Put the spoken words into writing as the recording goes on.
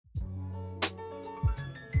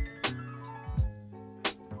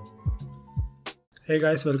Hey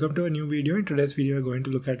guys, welcome to a new video. In today's video, we're going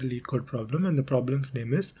to look at a Leetcode problem, and the problem's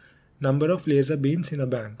name is number of laser beams in a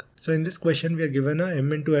bank. So in this question, we are given a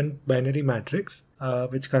m into n binary matrix,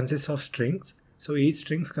 which consists of strings. So each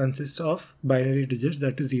string consists of binary digits,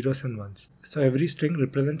 that is zeros and ones. So every string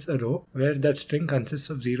represents a row where that string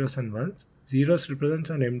consists of zeros and ones. Zeros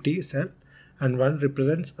represents an empty cell, and 1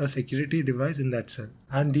 represents a security device in that cell.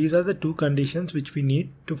 And these are the two conditions which we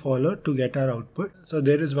need to follow to get our output. So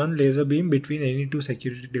there is one laser beam between any two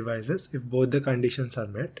security devices if both the conditions are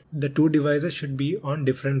met. The two devices should be on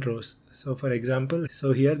different rows. So for example,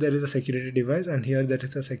 here there is a security device and here there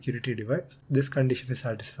is a security device. This condition is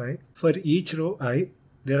satisfying. For each row I,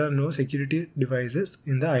 there are no security devices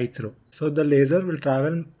in the ith row. So the laser will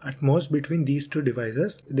travel at most between these two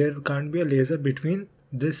devices. There can't be a laser between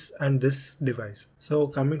this and this device. So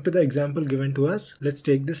coming to the example given to us, let's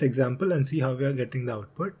take this example and see how we are getting the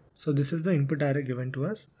output. So this is the input array given to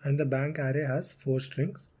us, and the bank array has 4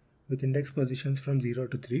 strings with index positions from 0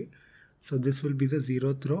 to 3. So this will be the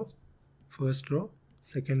 0th row, 1st row,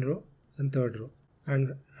 2nd row and 3rd row.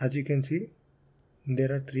 And as you can see,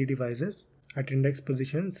 there are 3 devices at index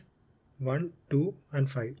positions 1, 2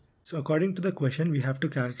 and 5. So according to the question, we have to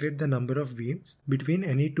calculate the number of beams between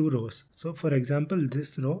any two rows. So for example,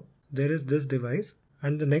 this row, there is this device,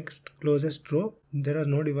 and the next closest row, there are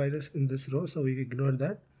no devices in this row, so we ignore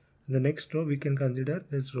that. The next row we can consider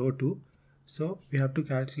is row 2. So we have to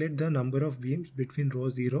calculate the number of beams between row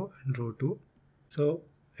 0 and row 2. So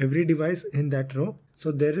every device in that row,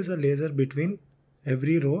 so there is a laser between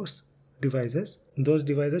every row's devices. Those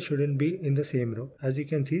devices shouldn't be in the same row. As you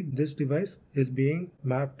can see, this device is being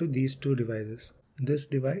mapped to these two devices. This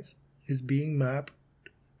device is being mapped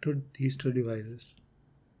to these two devices.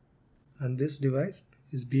 And this device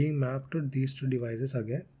is being mapped to these two devices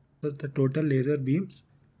again. So the total laser beams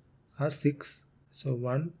are 6. So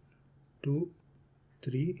 1, 2,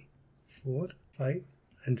 3, 4, 5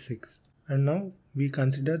 and 6. And now we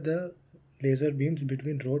consider the laser beams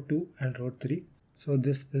between row 2 and row 3. So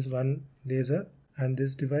this is one laser, and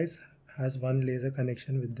this device has one laser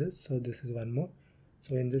connection with this. So this is one more.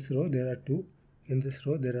 So in this row there are 2. In this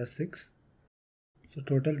row there are 6. So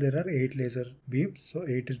total there are 8 laser beams. So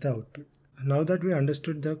 8 is the output. Now that we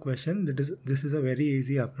understood the question, this is a very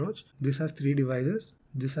easy approach. This has 3 devices,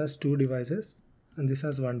 this has 2 devices, and this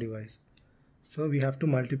has 1 device. So we have to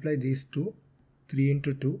multiply these two. 3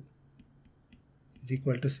 into 2 is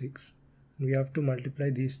equal to 6. We have to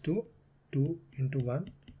multiply these two. 2 into 1,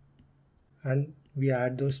 and we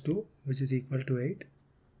add those two, which is equal to 8.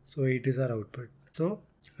 So 8 is our output. So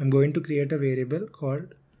I'm going to create a variable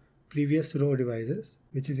called previous row devices,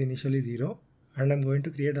 which is initially 0, and I'm going to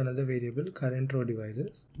create another variable current row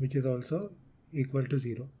devices, which is also equal to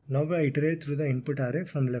 0. Now we iterate through the input array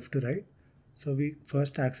from left to right. So we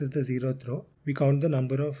first access the 0th row. We count the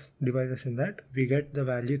number of devices in that. We get the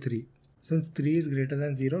value 3. Since 3 is greater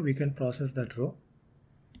than 0, we can process that row.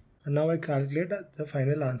 And now I calculate the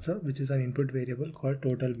final answer, which is an input variable called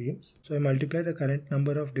total beams. So I multiply the current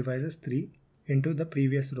number of devices 3 into the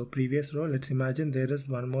previous row. Previous row, let's imagine there is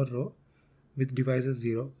one more row with devices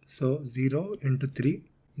 0. So 0 into 3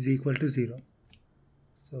 is equal to 0.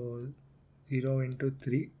 So 0 into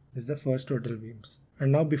 3 is the first total beams.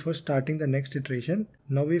 And now before starting the next iteration,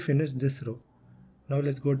 now we finish this row. Now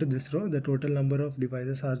let's go to this row. The total number of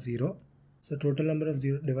devices are 0. So total number of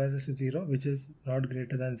devices is 0, which is not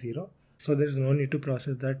greater than 0. So there is no need to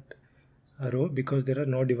process that row because there are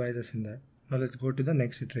no devices in that. Now let's go to the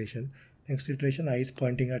next iteration. Next iteration, I is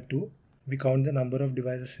pointing at 2. We count the number of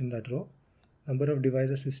devices in that row. Number of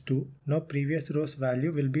devices is 2. Now previous row's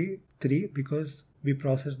value will be 3 because we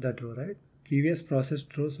processed that row, right? Previous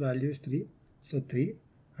processed row's value is 3. So 3.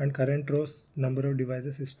 And current row's number of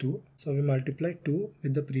devices is 2. So we multiply 2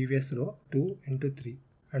 with the previous row, 2 into 3.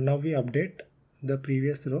 And now we update the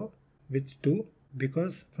previous row with 2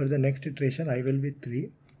 because for the next iteration I will be 3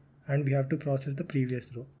 and we have to process the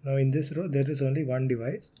previous row. Now in this row there is only one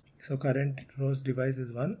device. So current row's device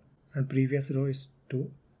is 1 and previous row is 2.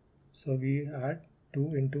 So we add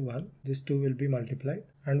 2 into 1. This 2 will be multiplied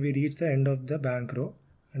and we reach the end of the bank row,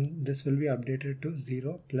 and this will be updated to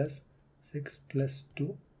 0 plus 6 plus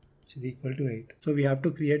 2. Is equal to 8. So we have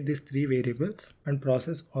to create these 3 variables and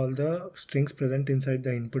process all the strings present inside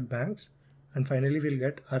the input banks, and finally we'll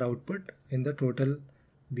get our output in the total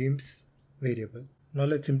beams variable. Now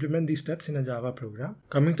let's implement these steps in a Java program.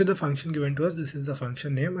 Coming to the function given to us, this is the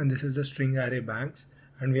function name and this is the string array banks,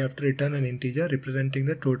 and we have to return an integer representing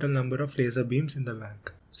the total number of laser beams in the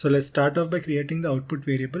bank. So let's start off by creating the output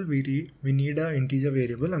variable. We need an integer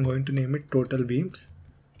variable. I'm going to name it total beams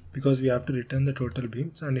because we have to return the total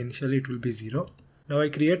beams, and initially it will be 0. Now I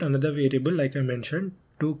create another variable like I mentioned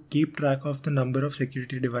to keep track of the number of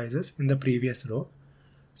security devices in the previous row.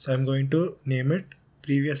 So I'm going to name it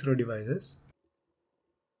previous row devices.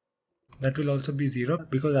 That will also be 0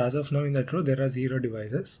 because as of now in that row there are 0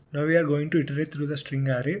 devices. Now we are going to iterate through the string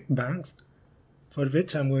array banks, for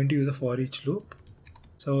which I'm going to use a for each loop.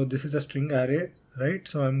 So this is a string array, right?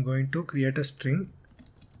 So I'm going to create a string.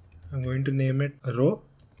 I'm going to name it a row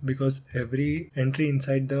because every entry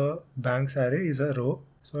inside the banks array is a row.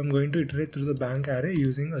 So I'm going to iterate through the bank array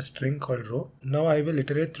using a string called row. Now I will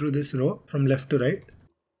iterate through this row from left to right.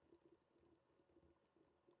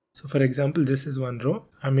 So for example, this is one row.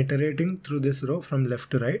 I'm iterating through this row from left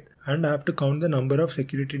to right, and I have to count the number of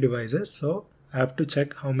security devices. So I have to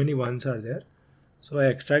check how many ones are there. So I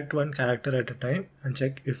extract one character at a time and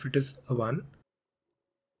check if it is a 1.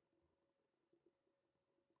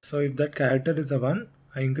 So if that character is a 1,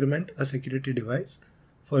 I increment a security device,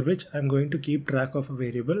 for which I'm going to keep track of a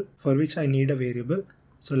variable, for which I need a variable.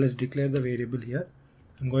 So let's declare the variable here.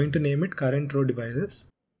 I'm going to name it current row devices.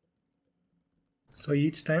 So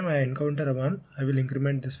each time I encounter a 1, I will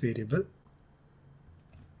increment this variable.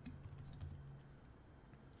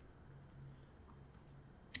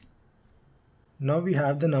 Now we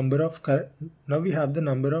have the number of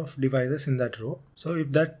devices in that row. So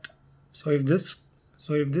if this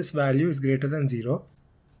value is greater than 0,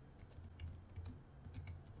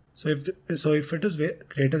 so if it is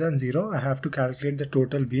greater than 0, I have to calculate the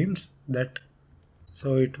total beams.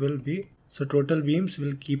 So total beams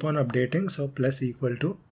will keep on updating. So plus equal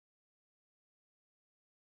to,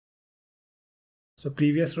 so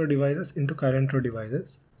previous row devices into current row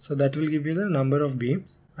devices. So that will give you the number of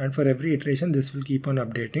beams, and for every iteration this will keep on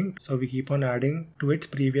updating. So we keep on adding to its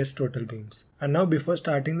previous total beams. And now before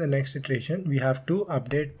starting the next iteration, we have to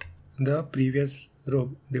update the previous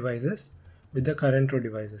row devices with the current row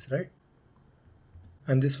devices, right?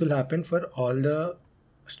 And this will happen for all the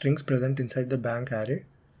strings present inside the bank array.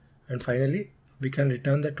 And finally, we can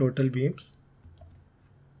return the total beams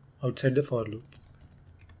outside the for loop.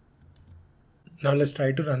 Now let's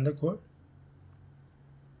try to run the code.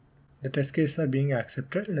 The test cases are being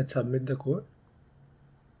accepted. Let's submit the code.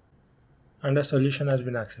 And our solution has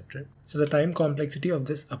been accepted. So the time complexity of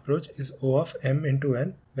this approach is O of m into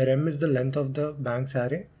n, where m is the length of the banks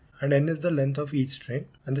array and n is the length of each string.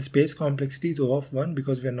 And the space complexity is O of 1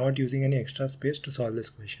 because we are not using any extra space to solve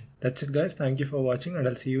this question. That's it guys. Thank you for watching, and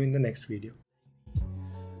I'll see you in the next video.